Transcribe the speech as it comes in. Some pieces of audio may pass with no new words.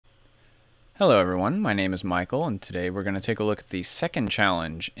Hello everyone, my name is Michael, and today we're going to take a look at the second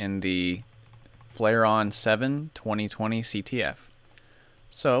challenge in the Flareon7 2020 CTF.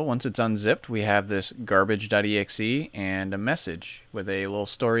 So once it's unzipped, we have this garbage.exe and a message with a little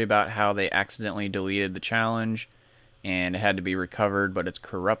story about how they accidentally deleted the challenge and it had to be recovered, but it's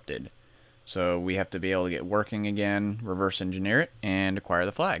corrupted. So we have to be able to get working again, reverse engineer it, and acquire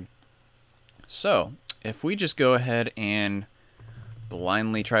the flag. So if we just go ahead and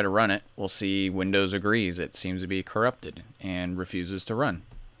blindly try to run it, we'll see Windows agrees it seems to be corrupted and refuses to run.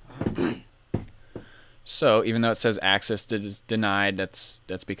 So even though it says access is denied, that's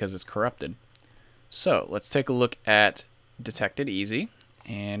because it's corrupted. So let's take a look at detected easy,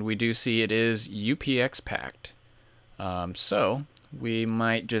 and we do see it is UPX packed. So we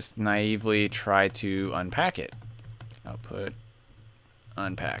might just naively try to unpack it. Output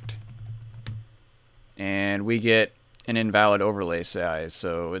unpacked, and we get an invalid overlay size,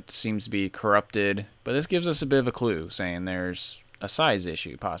 so it seems to be corrupted, but this gives us a bit of a clue saying there's a size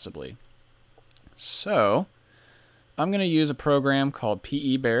issue possibly. So I'm going to use a program called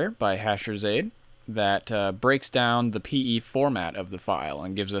PEBear by HasherZade that breaks down the PE format of the file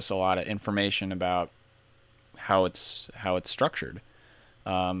and gives us a lot of information about how it's structured.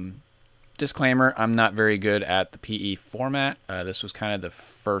 Disclaimer, I'm not very good at the PE format. This was kind of the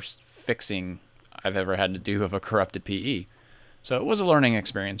first fixing I've ever had to do of a corrupted PE. So it was a learning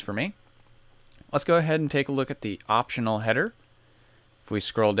experience for me. Let's go ahead and take a look at the optional header. If we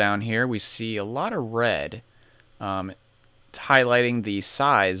scroll down here, we see a lot of red. It's highlighting the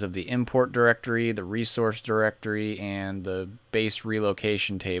size of the import directory, the resource directory, and the base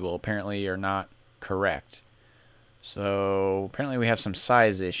relocation table apparently are not correct. So apparently we have some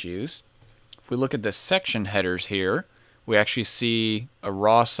size issues. If we look at the section headers here, we actually see a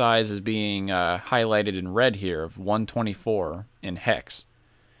raw size as being highlighted in red here of 124 in hex.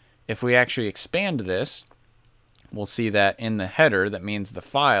 If we actually expand this, we'll see that in the header, that means the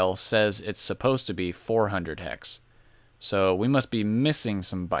file says it's supposed to be 400 hex. So we must be missing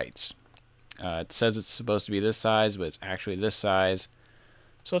some bytes. It says it's supposed to be this size, but it's actually this size.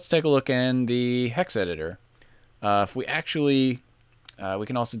 So let's take a look in the hex editor. If we actually, we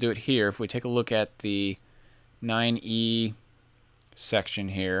can also do it here. If we take a look at the 9E section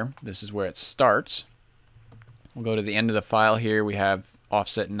here, this is where it starts. We'll go to the end of the file here. We have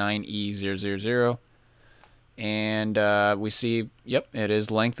offset 9E000, and we see, yep, it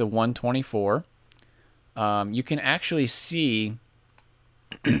is length of 124. You can actually see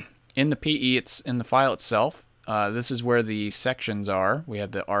in the PE, it's in the file itself. This is where the sections are. We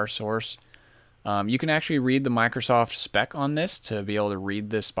have the R source. You can actually read the Microsoft spec on this to be able to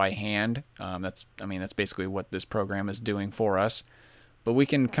read this by hand. That's basically what this program is doing for us. But we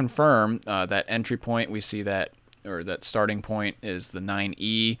can confirm that entry point, we see that, or that starting point is the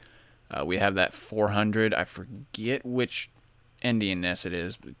 9E. We have that 400. I forget which endianness it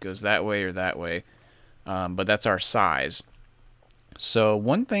is. It goes that way or that way. But that's our size. So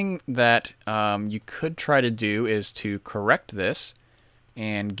one thing that you could try to do is to correct this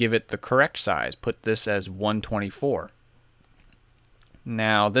and give it the correct size. Put this as 124.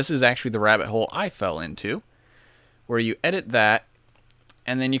 Now this is actually the rabbit hole I fell into, where you edit that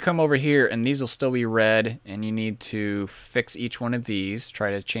and then you come over here and these will still be red, and you need to fix each one of these.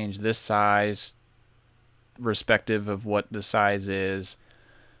 Try to change this size respective of what the size is.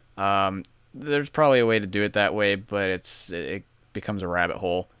 There's probably a way to do it that way, but it becomes a rabbit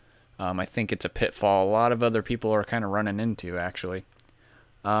hole. I think it's a pitfall a lot of other people are kind of running into actually.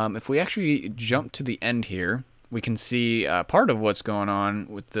 If we actually jump to the end here, we can see part of what's going on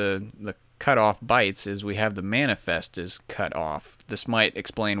with the cut off bytes is we have the manifest is cut off. This might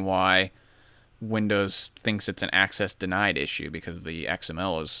explain why Windows thinks it's an access denied issue, because the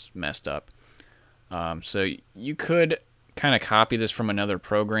XML is messed up. So you could kind of copy this from another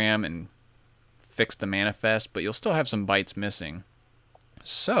program and fix the manifest, but you'll still have some bytes missing.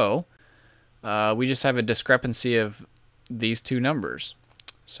 So we just have a discrepancy of these two numbers.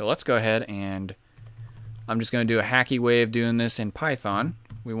 So let's go ahead, and I'm just going to do a hacky way of doing this in Python.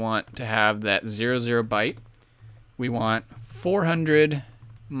 We want to have that 00 byte. We want 400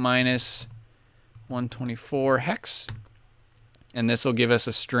 minus 124 hex. And this will give us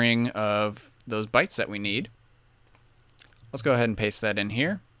a string of those bytes that we need. Let's go ahead and paste that in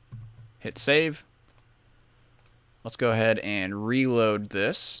here. Hit save. Let's go ahead and reload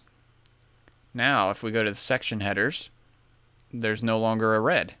this. Now, if we go to the section headers, there's no longer a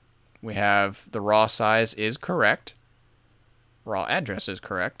red. We have the raw size is correct. Raw address is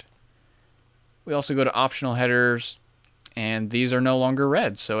correct. We also go to optional headers, and these are no longer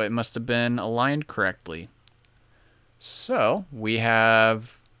red, so it must have been aligned correctly. So we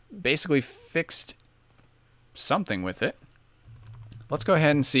have basically fixed something with it. Let's go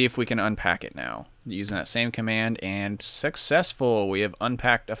ahead and see if we can unpack it now using that same command, and successful. We have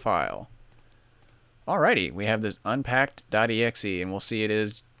unpacked a file. Alrighty, we have this unpacked.exe, and we'll see it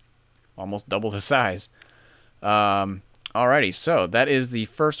is almost double the size. Alrighty, so that is the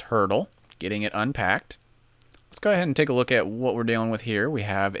first hurdle, getting it unpacked. Let's go ahead and take a look at what we're dealing with here. We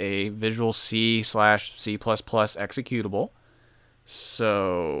have a Visual C/C++ executable.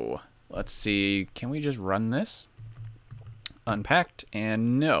 So let's see, can we just run this? Unpacked,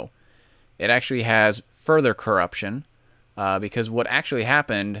 and no. It actually has further corruption because what actually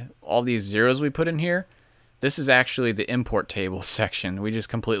happened, all these zeros we put in here, this is actually the import table section. We just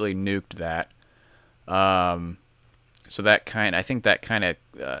completely nuked that. So I think that kind of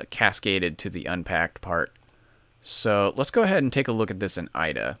cascaded to the unpacked part. So let's go ahead and take a look at this in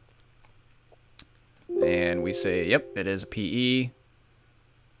IDA. And we say, yep, it is a PE.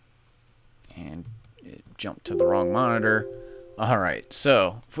 And it jumped to the wrong monitor. Alright,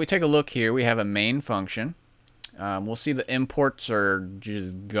 so if we take a look here, we have a main function. We'll see the imports are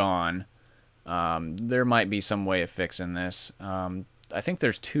just gone. There might be some way of fixing this. I think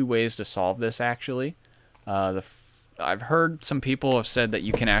there's two ways to solve this, actually. I've heard some people have said that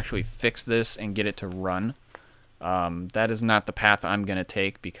you can actually fix this and get it to run. That is not the path I'm going to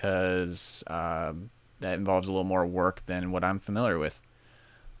take because that involves a little more work than what I'm familiar with.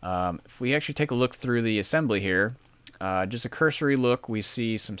 If we actually take a look through the assembly here, just a cursory look, we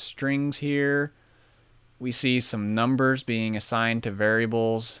see some strings here. We see some numbers being assigned to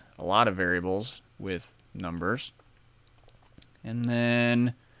variables, a lot of variables with numbers. And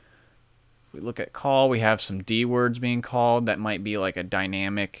then if we look at call, we have some D words being called. That might be like a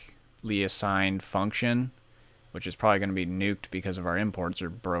dynamically assigned function, which is probably going to be nuked because of our imports are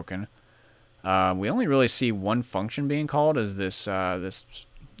broken. We only really see one function being called, as this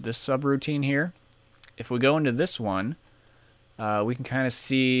subroutine here. If we go into this one, we can kind of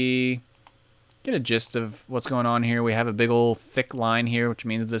get a gist of what's going on here. We have a big old thick line here, which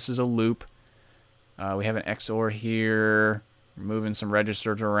means this is a loop. We have an XOR here, moving some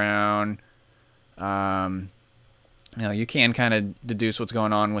registers around. You can kind of deduce what's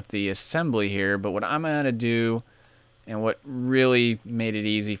going on with the assembly here, but what I'm going to do, and what really made it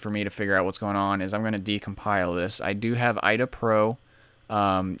easy for me to figure out what's going on, is I'm going to decompile this. I do have IDA Pro.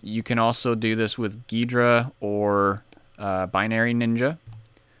 You can also do this with Ghidra or Binary Ninja.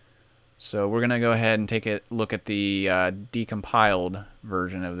 So we're going to go ahead and take a look at the decompiled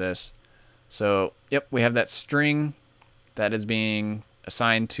version of this. So, yep, we have that string that is being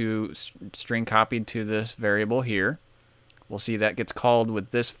assigned to string copied to this variable here. We'll see that gets called with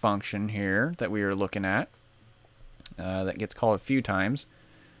this function here that we were looking at. That gets called a few times.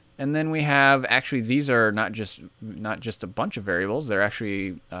 And then we have, actually, these are not just a bunch of variables. They're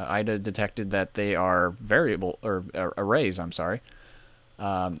actually, IDA detected that they are variable, or arrays, I'm sorry.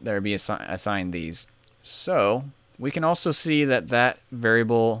 There be assigned these. So we can also see that that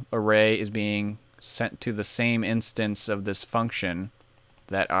variable array is being sent to the same instance of this function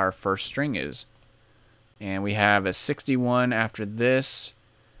that our first string is. And we have a 61 after this,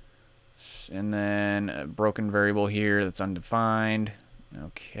 and then a broken variable here that's undefined.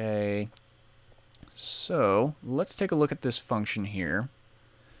 Okay, so let's take a look at this function here,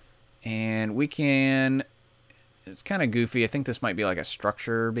 and we can, it's kind of goofy. I think this might be like a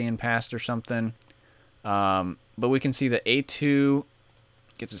structure being passed or something, but we can see that A2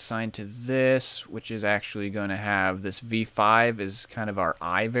 gets assigned to this, which is actually going to have this V5 is kind of our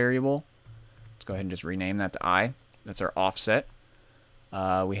I variable. Let's go ahead and just rename that to I. That's our offset.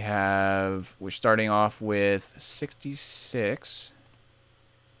 We're starting off with 66,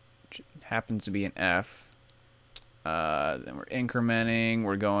 which happens to be an F. Then we're incrementing.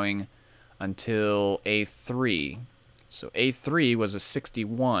 We're going until A3. So A3 was a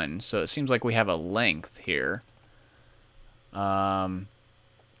 61. So it seems like we have a length here. But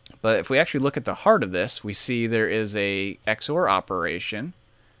if we actually look at the heart of this, we see there is a XOR operation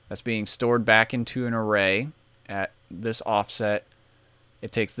that's being stored back into an array at this offset.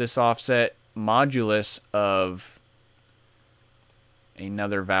 It takes this offset modulus of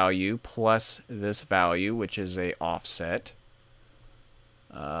another value plus this value, which is a offset,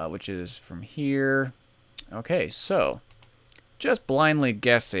 which is from here. Okay, so just blindly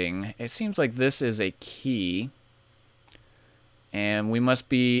guessing, it seems like this is a key, and we must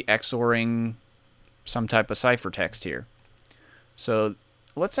be XORing some type of ciphertext here. So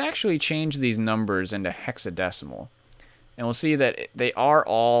let's actually change these numbers into hexadecimal. And we'll see that they are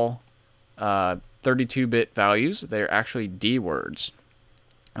all 32-bit values. They're actually D words.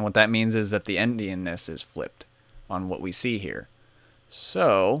 And what that means is that the endianness is flipped on what we see here.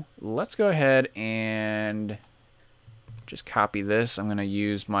 So let's go ahead and just copy this. I'm going to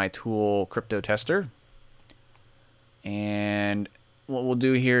use my tool Crypto Tester. And what we'll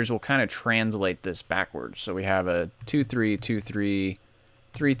do here is we'll kind of translate this backwards. So we have a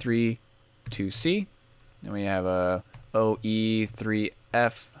 232333 2C. Then we have a OE3F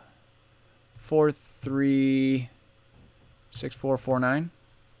 436449.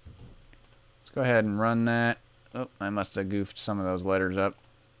 Let's go ahead and run that. Oh, I must have goofed some of those letters up.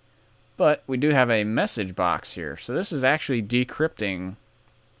 But we do have a message box here. So this is actually decrypting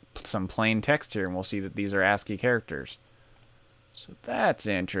some plain text here, and we'll see that these are ASCII characters. So that's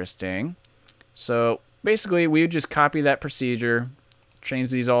interesting. So basically, we would just copy that procedure, change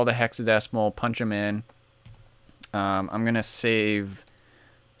these all to hexadecimal, punch them in. I'm going to save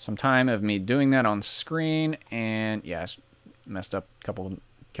some time of me doing that on screen, and yeah, I messed up a couple of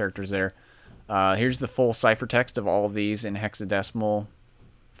characters there. Here's the full ciphertext of all of these in hexadecimal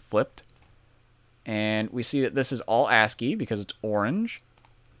flipped. And we see that this is all ASCII because it's orange.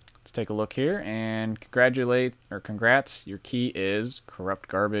 Let's take a look here, and congrats, your key is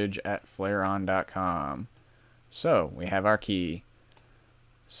corruptgarbage@flareon.com. So we have our key.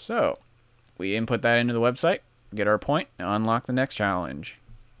 So we input that into the website, get our point, and unlock the next challenge.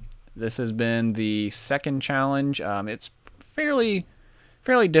 This has been the second challenge. It's fairly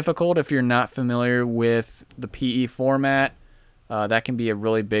difficult if you're not familiar with the PE format. That can be a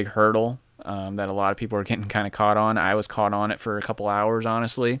really big hurdle that a lot of people are getting kind of caught on. I was caught on it for a couple hours,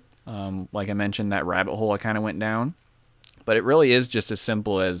 honestly. Like I mentioned, that rabbit hole I kind of went down. But it really is just as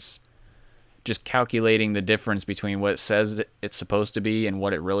simple as just calculating the difference between what it says it's supposed to be and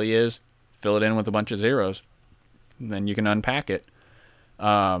what it really is. Fill it in with a bunch of zeros. And then you can unpack it.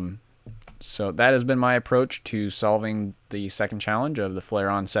 So that has been my approach to solving the second challenge of the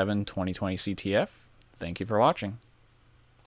Flareon7 2020 CTF. Thank you for watching.